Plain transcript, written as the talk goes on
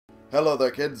Hello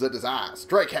there kids, it is I,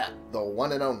 Stray Cat, the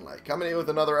one and only, coming in with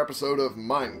another episode of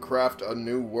Minecraft A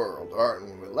New World. Alright,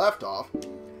 when we left off,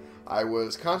 I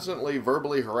was constantly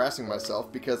verbally harassing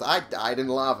myself because I died in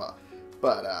lava.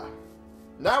 But,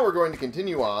 now we're going to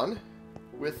continue on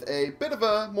with a bit of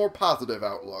a more positive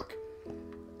outlook.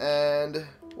 And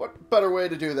what better way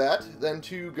to do that than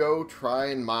to go try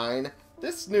and mine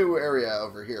this new area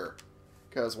over here.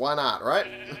 Because why not, right?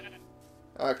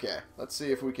 Okay, let's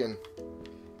see if we can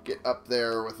get up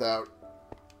there without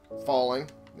falling.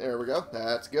 There we go.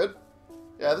 That's good.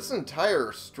 Yeah, this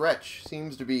entire stretch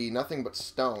seems to be nothing but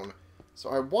stone.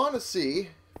 So I want to see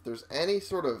if there's any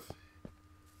sort of,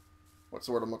 what's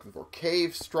the word I'm looking for?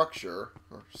 Cave structure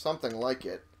or something like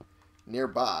it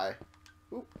nearby.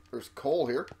 Ooh, there's coal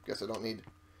here. Guess I don't need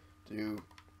to do,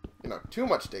 too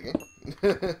much digging.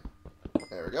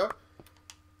 There we go.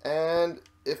 And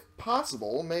if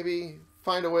possible, maybe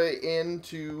find a way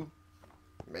into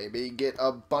maybe get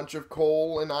a bunch of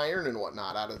coal and iron and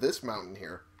whatnot out of this mountain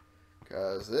here.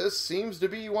 Because this seems to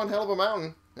be one hell of a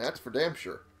mountain. That's for damn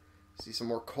sure. See some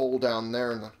more coal down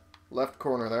there in the left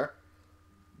corner there.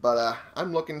 But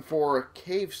I'm looking for a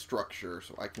cave structure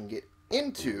so I can get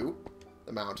into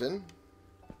the mountain.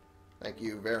 Thank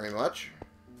you very much.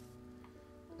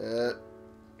 Yeah,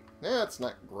 it's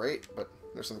not great, but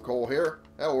there's some coal here.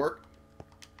 That'll work.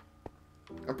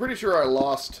 I'm pretty sure I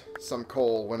lost some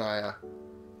coal when I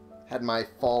had my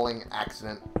falling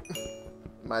accident.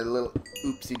 My little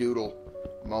oopsie-doodle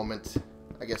moment,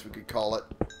 I guess we could call it.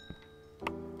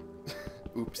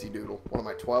 Oopsie-doodle. What am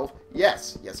I, 12?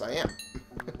 Yes! Yes, I am.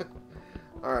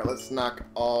 Alright, let's knock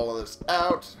all of this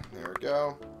out. There we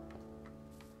go.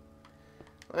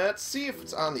 Let's see if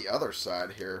it's on the other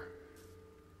side here.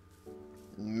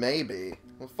 Maybe.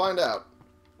 We'll find out.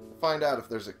 We'll find out if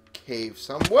there's a cave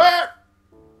somewhere.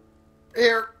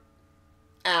 Here.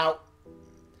 Ow.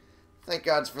 Thank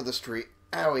gods for the street.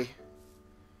 Owie.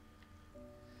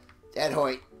 Dead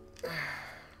hoit.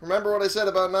 Remember what I said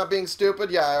about not being stupid?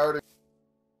 Yeah, I already...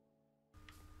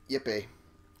 Yippee.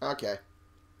 Okay.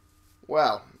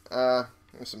 Well,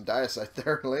 there's some diacite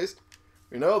there at least.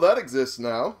 We know that exists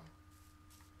now.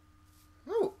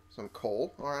 Oh, some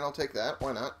coal. Alright, I'll take that.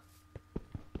 Why not?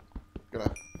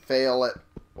 Gonna fail at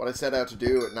what I set out to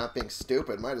do at not being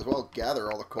stupid. Might as well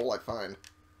gather all the coal I find.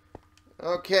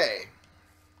 Okay.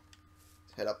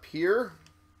 Let's head up here.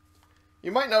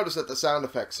 You might notice that the sound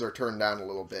effects are turned down a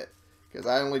little bit. Because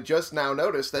I only just now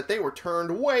noticed that they were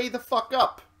turned way the fuck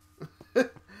up.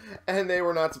 And they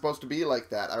were not supposed to be like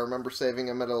that. I remember saving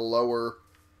them at a lower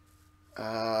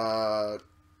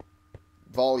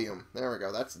volume. There we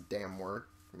go. That's a damn word.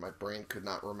 My brain could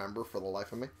not remember for the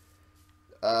life of me.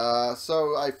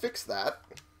 So I fixed that.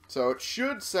 So it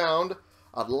should sound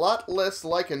a lot less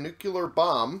like a nuclear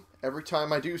bomb every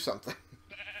time I do something.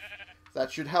 That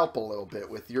should help a little bit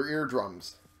with your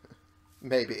eardrums.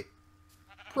 Maybe.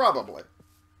 Probably.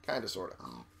 Kinda, sorta.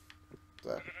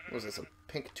 Was this a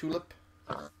pink tulip?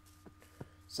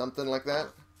 Something like that?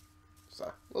 It's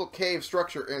a little cave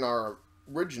structure in our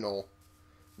original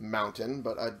mountain,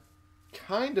 but I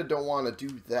kinda don't want to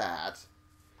do that.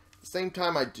 At the same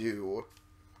time I do,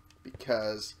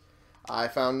 because I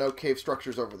found no cave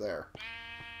structures over there.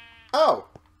 Oh!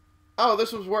 Oh,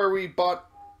 this was where we got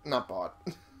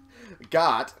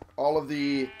all of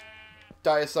the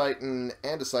diacite and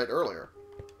andesite earlier.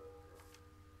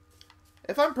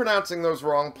 If I'm pronouncing those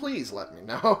wrong, please let me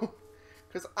know.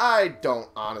 Because I don't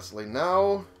honestly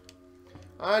know.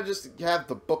 I just have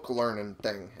the book learning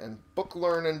thing. And book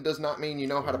learning does not mean you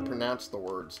know how to pronounce the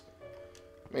words.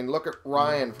 I mean, look at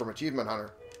Ryan from Achievement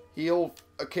Hunter. He'll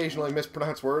occasionally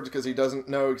mispronounce words because he doesn't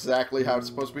know exactly how it's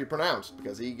supposed to be pronounced.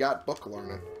 Because he got book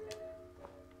learning.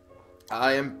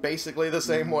 I am basically the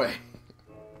same way.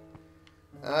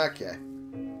 Okay.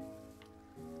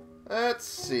 Let's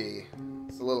see.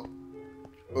 It's a little...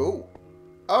 Ooh.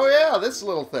 Oh yeah, this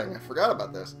little thing. I forgot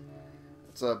about this.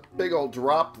 It's a big old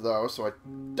drop though, so I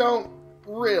don't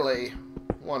really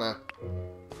want to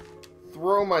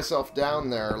throw myself down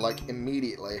there, like,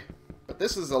 immediately. But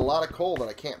this is a lot of coal that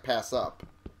I can't pass up.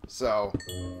 So,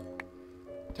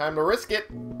 time to risk it.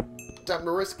 Time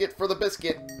to risk it for the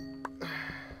biscuit.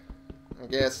 I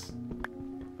guess.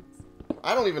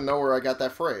 I don't even know where I got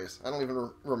that phrase. I don't even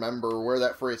remember where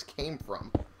that phrase came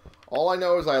from. All I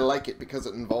know is I like it because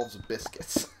it involves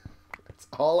biscuits. That's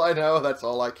all I know. That's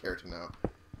all I care to know.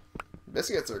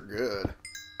 Biscuits are good.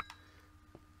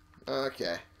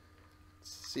 Okay.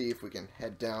 Let's see if we can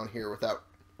head down here without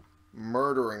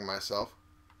murdering myself.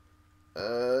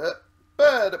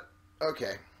 But,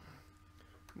 okay.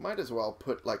 Might as well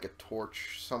put, like, a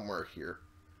torch somewhere here.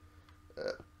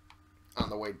 On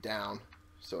the way down.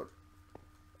 So it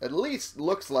at least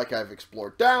looks like I've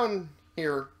explored. Down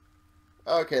here.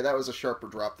 Okay, that was a sharper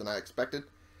drop than I expected.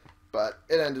 But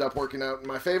it ended up working out in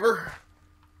my favor.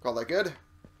 Call that good.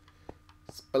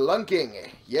 Spelunking.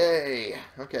 Yay.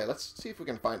 Okay, let's see if we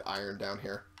can find iron down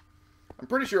here. I'm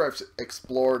pretty sure I've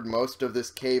explored most of this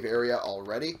cave area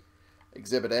already.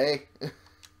 Exhibit A.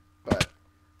 But,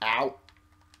 ow.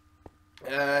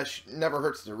 Never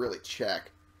hurts to really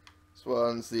check. This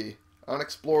one's the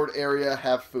unexplored area,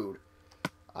 have food.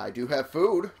 I do have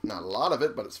food. Not a lot of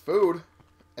it, but it's food.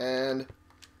 And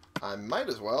I might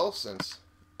as well, since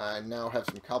I now have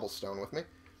some cobblestone with me,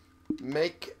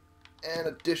 make an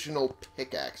additional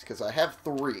pickaxe, because I have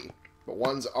 3, but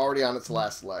one's already on its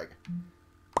last leg.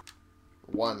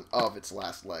 One of its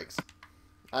last legs.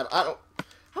 I don't...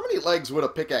 How many legs would a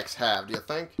pickaxe have, do you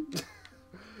think?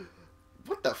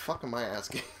 What the fuck am I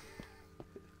asking?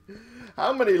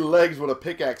 How many legs would a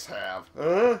pickaxe have?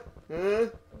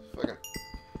 Fucking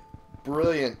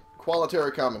brilliant.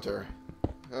 Qualitary commentary.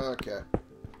 Okay.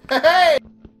 Hey!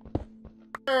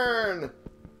 Turn!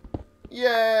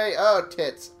 Yay! Oh,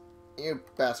 tits. You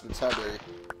bastards, how dare you.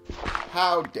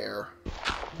 How dare.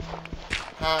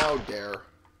 How dare.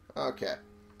 Okay.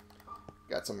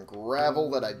 Got some gravel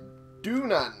that I do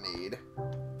not need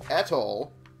at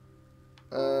all.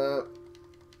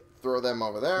 Throw them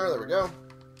over there. There we go.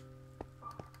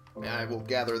 And I will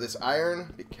gather this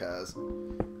iron because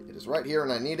it is right here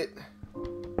and I need it.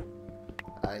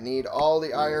 I need all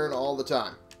the iron all the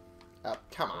time.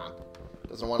 Come on.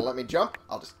 Doesn't want to let me jump?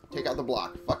 I'll just take out the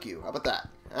block. Fuck you. How about that?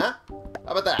 Huh?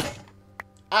 How about that?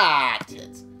 Ah,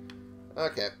 tits.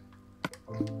 Okay.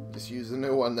 Just use the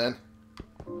new one then.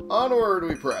 Onward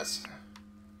we press.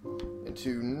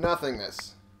 Into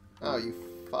nothingness. Oh, you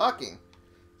fucking...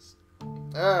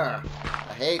 I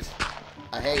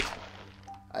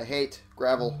hate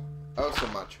gravel oh so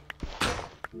much.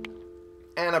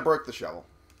 And I broke the shovel.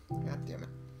 God damn it.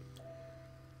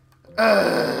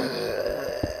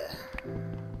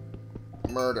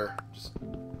 Murder. Just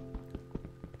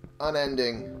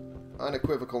unending,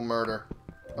 unequivocal murder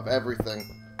of everything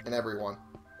and everyone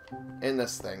in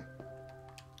this thing.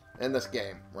 In this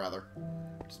game, rather.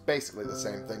 It's basically the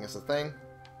same thing as the thing.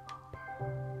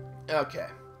 Okay.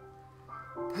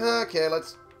 Okay,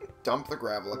 let's dump the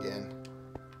gravel again.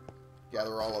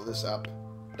 Gather all of this up.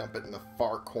 Dump it in the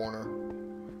far corner,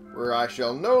 where I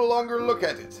shall no longer look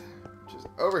at it, which is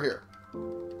over here.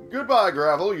 Goodbye,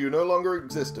 gravel. You no longer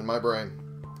exist in my brain.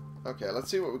 Okay, let's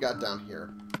see what we got down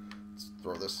here. Let's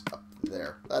throw this up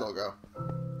there. That'll go.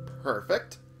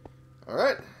 Perfect.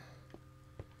 Alright.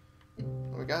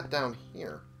 What we got down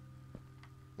here?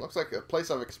 Looks like a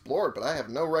place I've explored, but I have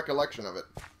no recollection of it.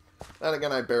 Then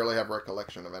again, I barely have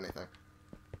recollection of anything.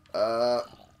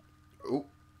 Ooh.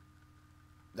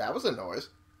 That was a noise.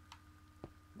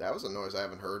 That was a noise I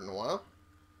haven't heard in a while.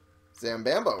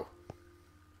 Zambambo.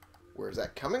 Where's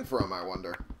that coming from, I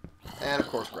wonder? And, of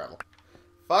course, gravel.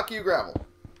 Fuck you, gravel.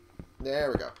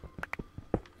 There we go.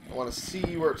 I want to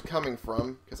see where it's coming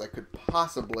from, because I could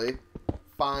possibly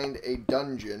find a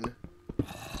dungeon.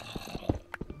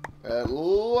 It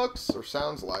looks, or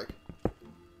sounds like,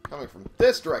 coming from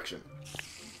this direction.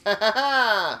 Ha ha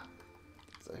ha!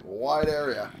 It's a wide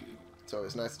area. It's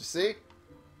always nice to see.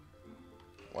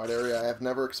 Wide area I have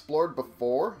never explored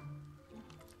before.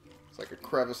 It's like a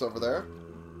crevice over there.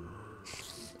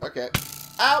 Okay.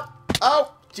 Ow!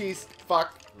 Oh! Jeez.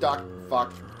 Fuck. Duck.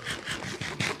 Fuck.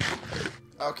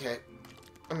 Okay.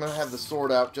 I'm gonna have the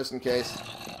sword out just in case.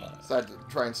 Decide to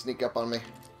try and sneak up on me.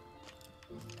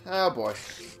 Oh boy.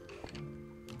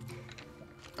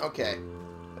 Okay.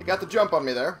 They got the jump on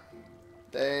me there.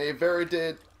 They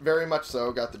very much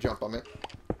so got the jump on me.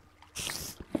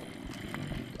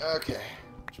 Okay.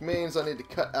 Which means I need to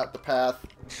cut out the path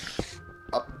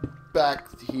up back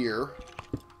here.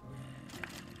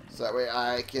 So that way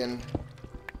I can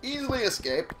easily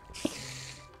escape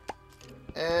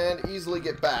and easily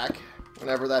get back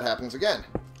whenever that happens again.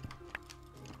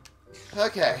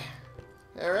 Okay.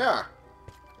 There we are.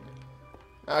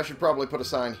 I should probably put a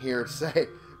sign here to say,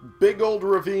 Big Old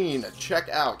Ravine, check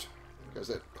out. Because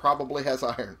it probably has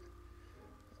iron.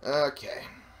 Okay.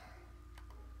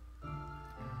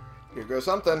 Here goes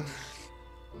something.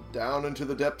 Down into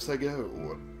the depths I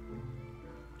go.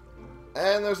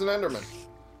 And there's an Enderman.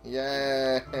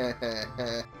 Yeah.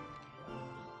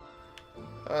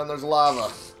 And there's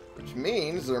lava. Which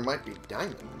means there might be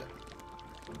diamond.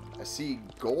 I see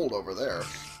gold over there.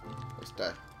 At least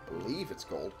I believe it's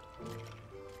gold.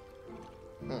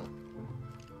 I'm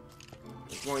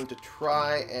going to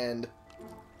try and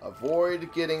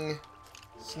avoid getting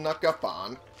snuck up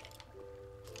on.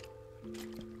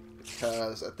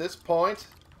 Because at this point,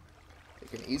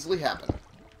 It can easily happen.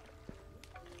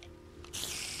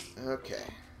 Okay.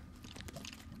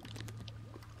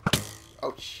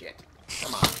 Oh, shit.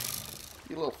 Come on.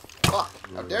 You little fuck.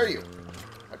 How dare you?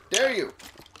 How dare you?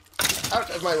 Out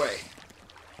of my way.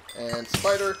 And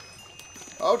spider.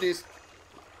 Oh, jeez.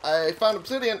 I found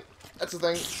obsidian. That's the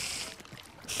thing.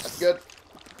 That's good.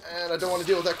 And I don't want to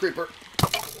deal with that creeper.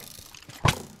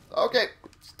 Okay.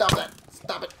 Stop that.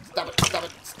 Stop it. Stop it. Stop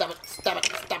it. Stop it. Stop it.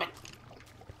 Stop it.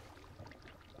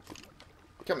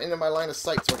 Come into my line of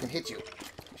sight so I can hit you.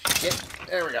 Shit.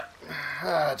 There we go.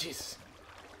 Ah, Jesus.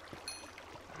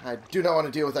 I do not want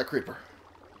to deal with that creeper.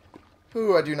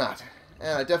 Ooh, I do not.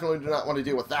 And I definitely do not want to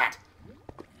deal with that.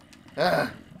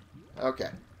 Ah. Okay.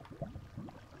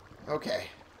 Okay.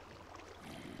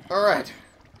 Alright.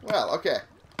 Well, okay.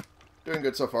 Doing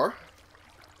good so far.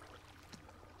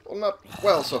 Well, not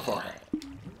well so far.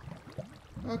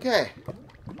 Okay.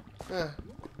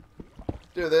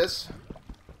 Do this.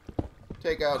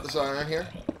 Take out this iron here.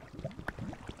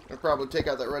 I'll probably take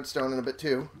out that redstone in a bit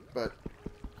too, but...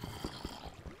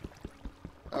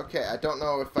 Okay, I don't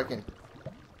know if I can...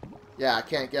 Yeah, I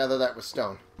can't gather that with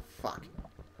stone. Fuck.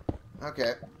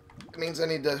 Okay. It means I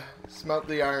need to smelt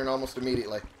the iron almost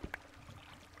immediately.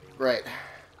 Great.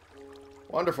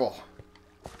 Wonderful.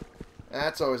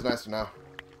 That's always nice to know.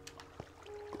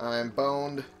 I'm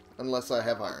boned unless I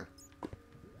have iron.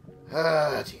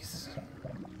 Ah, jeez.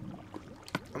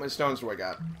 How many stones do I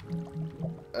got?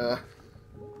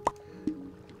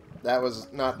 That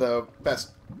was not the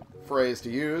best phrase to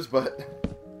use, but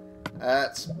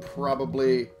that's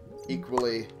probably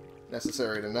equally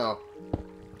necessary to know.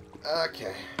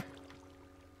 Okay.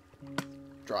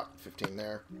 Drop 15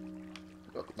 there.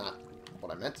 Well, not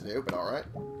what I meant to do, but alright.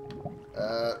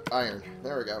 Iron.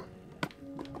 There we go.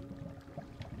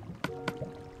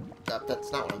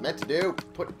 That's not what I meant to do.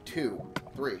 Put 2,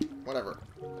 3, whatever.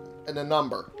 And a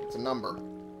number. It's a number.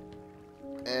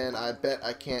 And I bet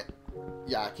I can't...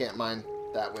 Yeah, I can't mine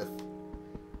that with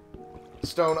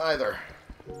stone either.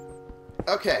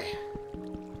 Okay.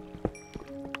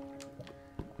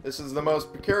 This is the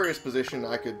most precarious position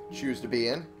I could choose to be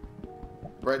in.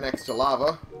 Right next to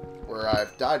lava, where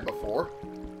I've died before.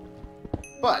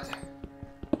 But,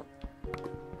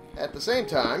 at the same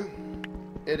time,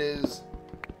 it is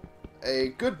a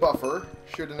good buffer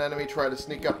should an enemy try to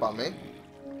sneak up on me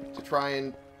to try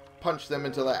and punch them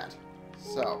into that.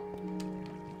 So,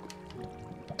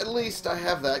 at least I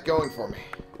have that going for me.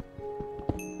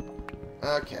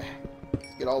 Okay,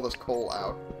 let's get all this coal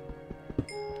out.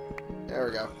 There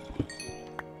we go.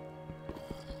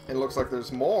 It looks like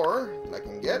there's more that I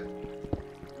can get.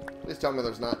 Please tell me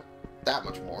there's not that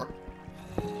much more.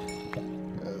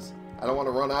 Because I don't want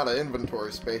to run out of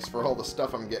inventory space for all the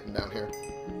stuff I'm getting down here.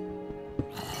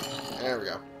 There we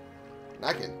go. And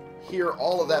I can hear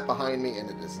all of that behind me, and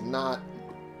it is not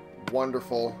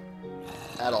wonderful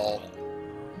at all.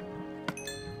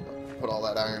 Put all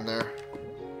that iron there.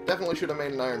 Definitely should have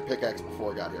made an iron pickaxe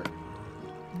before I got here.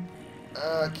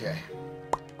 Okay.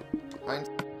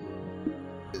 Hindsight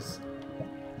is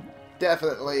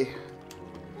definitely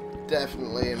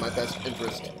in my best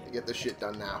interest to get this shit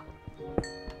done now.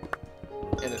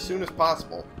 And as soon as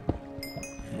possible,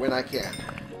 when I can.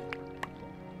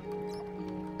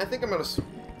 I think I'm going to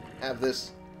have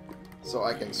this so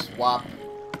I can swap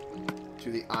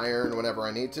to the iron whenever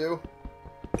I need to.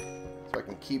 So I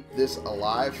can keep this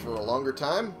alive for a longer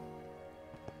time.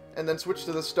 And then switch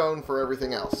to the stone for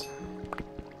everything else.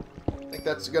 I think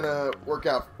that's going to work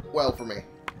out well for me.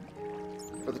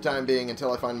 For the time being,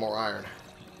 until I find more iron.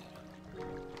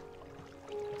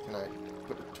 Can I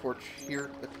put a torch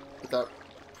here without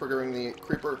triggering the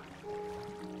creeper?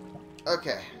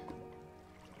 Okay.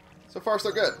 So far,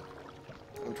 so good.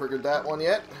 Haven't triggered that one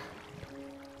yet.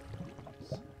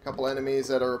 A couple enemies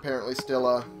that are apparently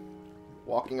still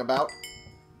walking about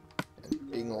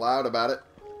and being loud about it.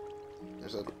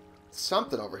 There's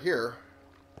something over here.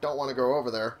 Don't want to go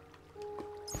over there.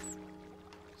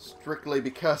 Strictly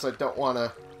because I don't want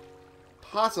to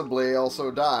possibly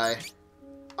also die.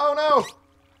 Oh no!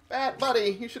 Bad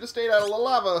buddy, you should have stayed out of the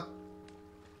lava.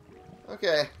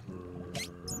 Okay.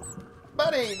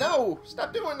 Buddy, no!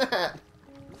 Stop doing that!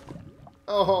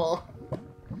 Oh,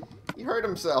 he hurt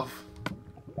himself.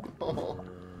 Oh,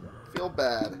 feel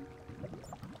bad.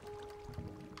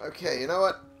 Okay, you know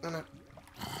what? I'm gonna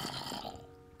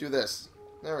do this.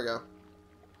 There we go.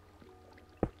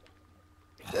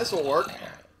 This will work.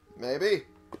 Maybe.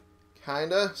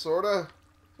 Kinda, sorta.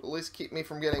 At least keep me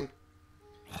from getting,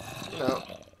 you know,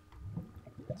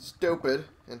 stupid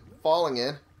and falling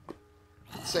in.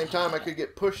 At the same time, I could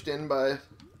get pushed in by an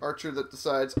archer that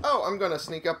decides, oh, I'm gonna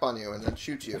sneak up on you and then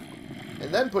shoot you.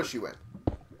 And then push you in.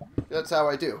 That's how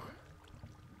I do.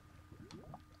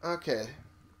 Okay.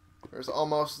 There's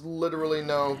almost literally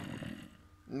no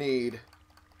need to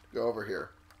go over here.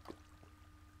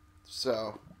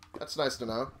 So, that's nice to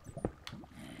know.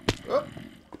 Oh,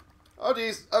 oh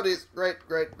geez. Oh geez. Great,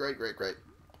 great, great, great, great.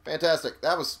 Fantastic.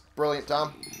 That was brilliant,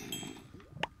 Tom.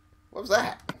 What was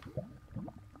that?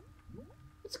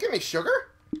 It's giving me sugar?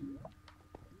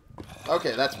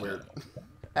 Okay, that's weird.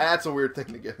 That's a weird thing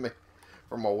to give me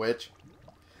from a witch.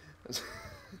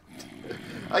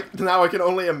 Now I can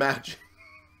only imagine.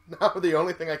 Now the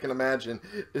only thing I can imagine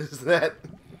is that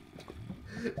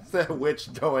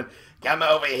witch going, "Come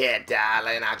over here,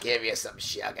 darling, I'll give you some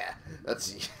sugar."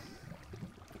 That's...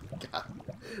 God.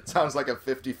 It sounds like a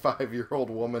 55-year-old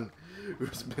woman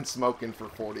who's been smoking for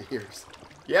 40 years.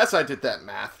 Yes, I did that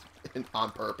math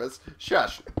on purpose.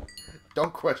 Shush.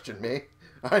 Don't question me.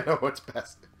 I know what's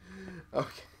best.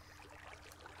 Okay.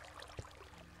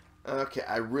 Okay,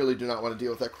 I really do not want to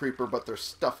deal with that creeper, but there's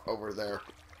stuff over there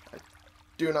I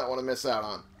do not want to miss out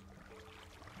on.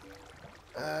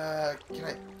 Can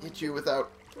I hit you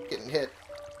without getting hit?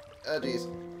 Jeez.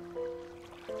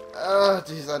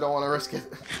 Jeez, I don't want to risk it.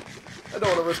 I don't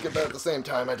want to risk it, but at the same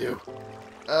time I do.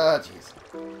 Jeez.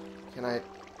 Can I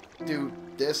do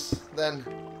this, then?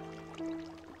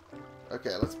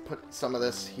 Okay, let's put some of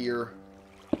this here.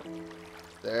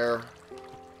 There.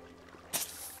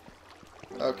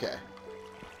 Okay.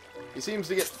 He seems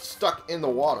to get stuck in the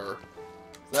water.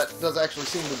 That does actually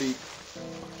seem to be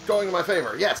going in my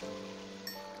favor. Yes!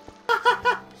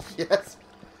 Yes!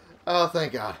 Oh,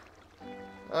 thank God.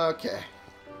 Okay.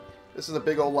 This is a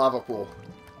big old lava pool.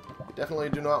 Definitely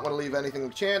do not want to leave anything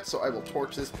to chance, so I will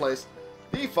torch this place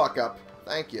the fuck up.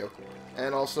 Thank you.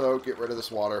 And also get rid of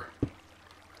this water.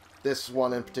 This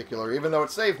one in particular, even though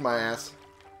it saved my ass,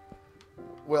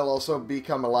 will also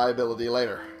become a liability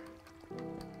later.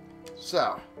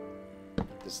 So,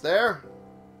 this there.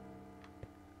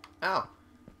 Ow.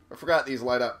 I forgot these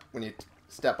light up when you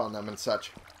step on them and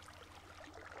such.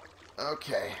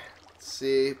 Okay. Let's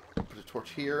see. Put a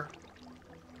torch here.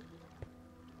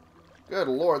 Good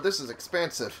lord, this is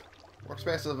expansive. More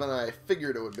expansive than I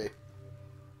figured it would be.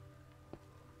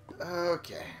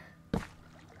 Okay.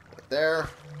 Right there.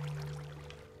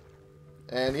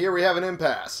 And here we have an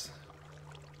impasse.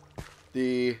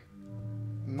 The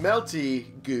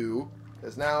melty goo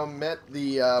has now met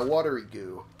the watery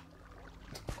goo.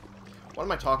 What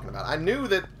am I talking about? I knew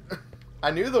that...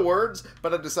 I knew the words,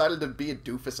 but I decided to be a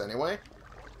doofus anyway.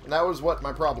 And that was what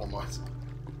my problem was.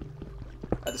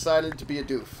 I decided to be a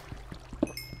doof.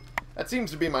 That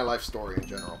seems to be my life story in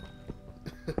general.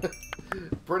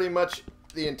 Pretty much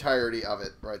the entirety of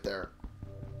it right there.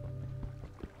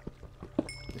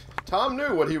 Tom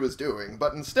knew what he was doing,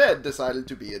 but instead decided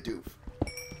to be a doof.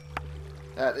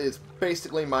 That is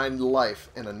basically my life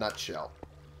in a nutshell.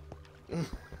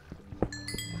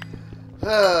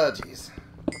 Ah, jeez.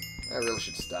 I really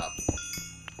should stop.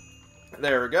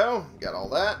 There we go. Got all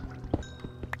that.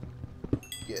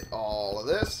 Get all of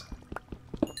this.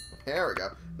 There we go.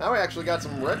 Now we actually got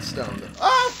some redstone.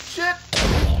 Oh, shit!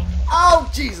 Oh,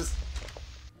 Jesus!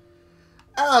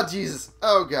 Oh, Jesus.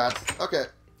 Oh, God. Okay.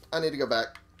 I need to go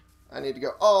back. I need to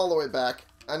go all the way back.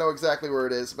 I know exactly where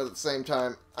it is, but at the same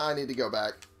time, I need to go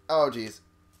back. Oh, jeez.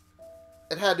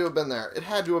 It had to have been there. It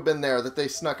had to have been there that they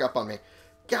snuck up on me.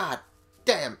 God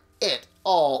damn it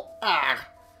all. Ah!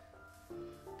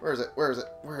 Where is it? Where is it?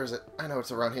 Where is it? I know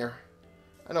it's around here.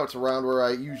 I know it's around where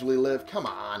I usually live. Come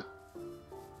on.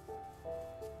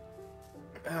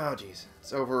 Oh, jeez.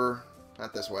 It's over...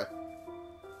 not this way.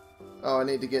 Oh, I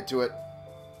need to get to it.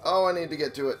 Oh, I need to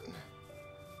get to it.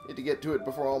 Need to get to it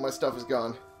before all my stuff is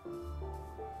gone.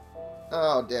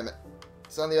 Oh, damn it.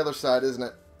 It's on the other side, isn't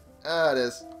it? Ah, it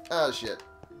is. Oh, shit.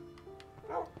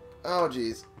 Oh,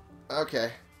 jeez.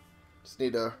 Okay. Just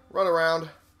need to run around.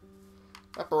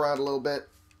 Up around a little bit.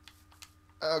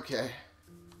 Okay.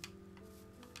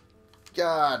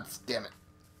 God damn it.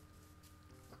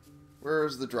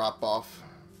 Where's the drop-off?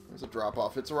 There's a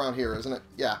drop-off. It's around here, isn't it?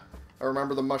 Yeah. I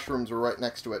remember the mushrooms were right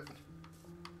next to it.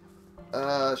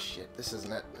 Shit. This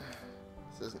isn't it.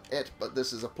 This isn't it, but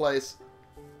this is a place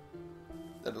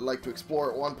that I'd like to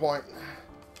explore at one point.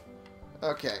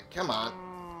 Okay, come on.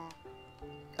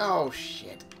 Oh,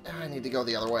 shit. I need to go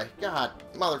the other way. God,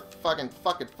 motherfucking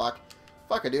fucking fuck.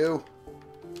 Fuck-a-doo.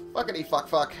 Fuckity fuck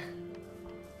fuck.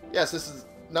 Yes, this is...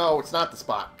 no, it's not the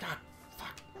spot. God,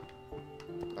 fuck.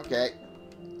 Okay.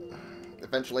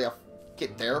 Eventually I'll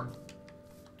get there.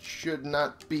 Should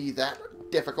not be that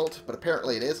difficult, but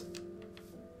apparently it is.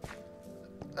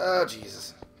 Oh,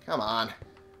 Jesus. Come on.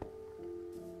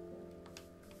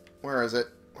 Where is it?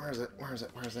 Where is it? Where is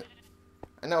it? Where is it?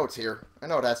 I know it's here. I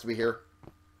know it has to be here.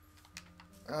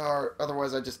 Or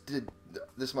otherwise I just did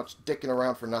this much dicking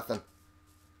around for nothing.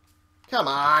 Come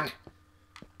on!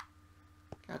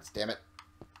 God damn it.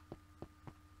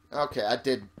 Okay, I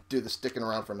did do the sticking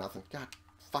around for nothing. God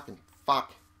fucking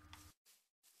fuck.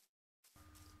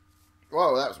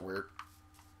 Whoa, that was weird.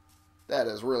 That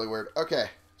is really weird. Okay,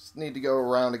 just need to go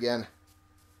around again.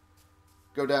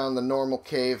 Go down the normal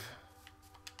cave.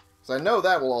 Because I know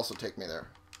that will also take me there.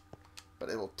 But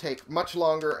it will take much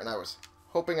longer, and I was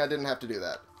hoping I didn't have to do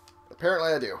that.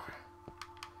 Apparently I do.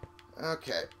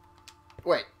 Okay.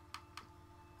 Wait.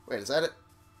 Wait, is that it?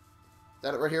 Is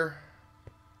that it right here?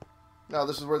 No,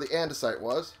 this is where the andesite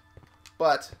was.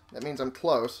 But that means I'm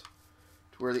close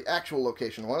to where the actual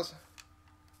location was.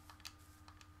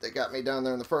 They got me down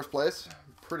there in the first place.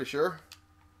 I'm pretty sure.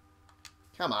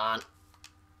 Come on.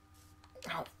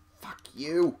 Oh, fuck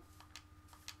you.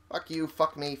 Fuck you,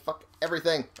 fuck me, fuck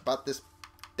everything about this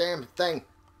damn thing.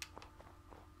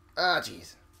 Ah,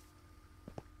 jeez.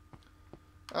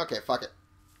 Okay, fuck it.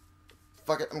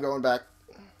 Fuck it, I'm going back.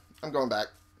 I'm going back.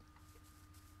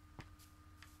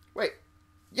 Wait.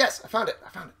 Yes, I found it. I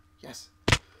found it. Yes.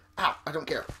 Ow, I don't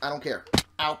care. I don't care.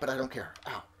 Ow, but I don't care.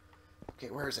 Ow. Okay,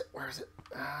 where is it? Where is it?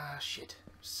 Ah, shit.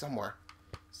 Somewhere.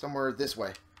 Somewhere this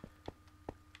way.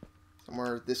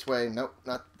 Somewhere this way. Nope,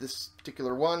 not this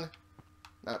particular one.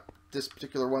 Not this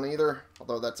particular one either.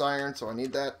 Although that's iron, so I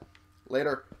need that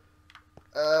later.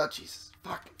 Jesus.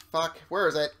 Fuck. Fuck. Where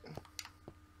is it?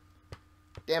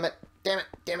 Damn it. Damn it.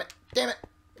 Damn it. Damn it.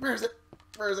 Where is it?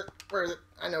 Where is it? Where is it?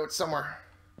 I know it's somewhere.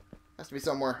 Has to be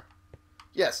somewhere.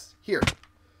 Yes. Here.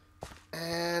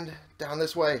 And down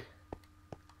this way.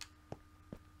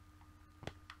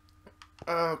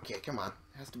 Okay, come on.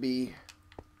 Has to be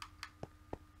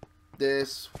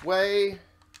this way.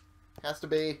 Has to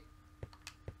be.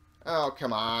 Oh,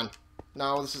 come on.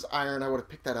 No, this is iron. I would have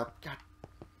picked that up. God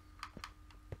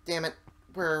damn it.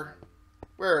 Where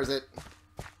is it?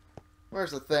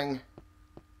 Where's the thing?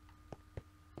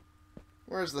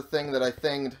 Where's the thing that I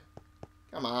thinged?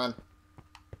 Come on.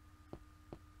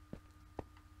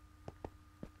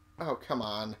 Oh, come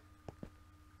on.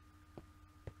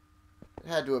 It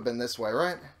had to have been this way,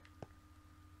 right?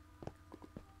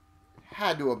 It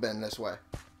had to have been this way.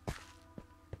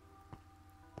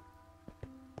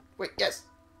 Wait, yes.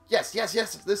 Yes, yes,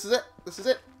 yes. This is it. This is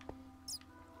it.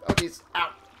 Oh, jeez.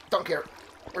 Ow. Don't care.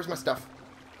 Where's my stuff?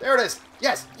 There it is.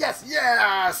 Yes, yes,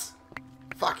 yes!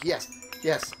 Fuck, yes.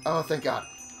 Yes. Oh, thank God.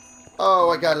 Oh,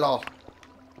 I got it all.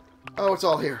 Oh, it's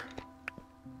all here.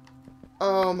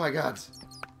 Oh, my God.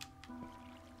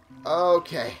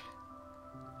 Okay.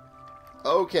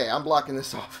 Okay, I'm blocking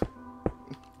this off.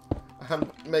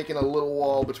 I'm making a little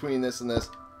wall between this and this.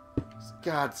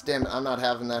 God damn it, I'm not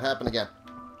having that happen again.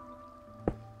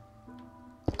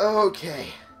 Okay.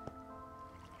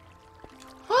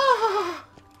 Ah!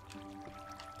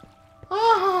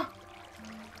 Ah!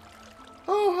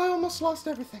 Oh, I almost lost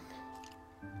everything.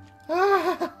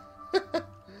 Ah!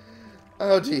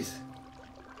 Oh, jeez.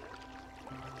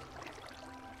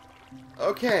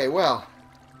 Okay, well.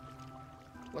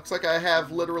 Looks like I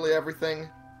have literally everything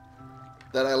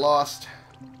that I lost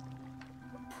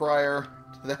prior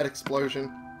to that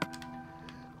explosion.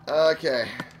 Okay.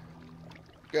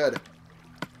 Good.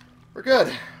 We're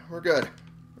good. We're good.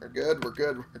 We're good. We're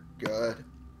good. We're good.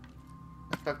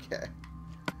 Okay.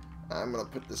 I'm going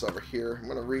to put this over here. I'm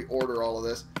going to reorder all of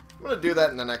this. I'm going to do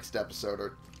that in the next episode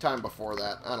or time before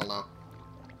that. I don't know.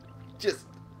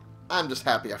 I'm just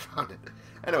happy I found it.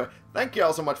 Anyway, thank you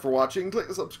all so much for watching. Click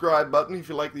the subscribe button if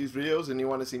you like these videos and you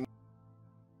want to see more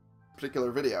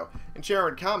particular video. And share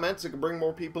and comment so we can bring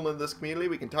more people into this community.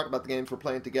 We can talk about the games we're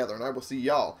playing together. And I will see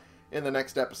y'all in the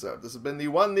next episode. This has been the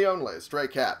one, the only Stray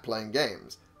Cat playing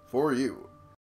games for you.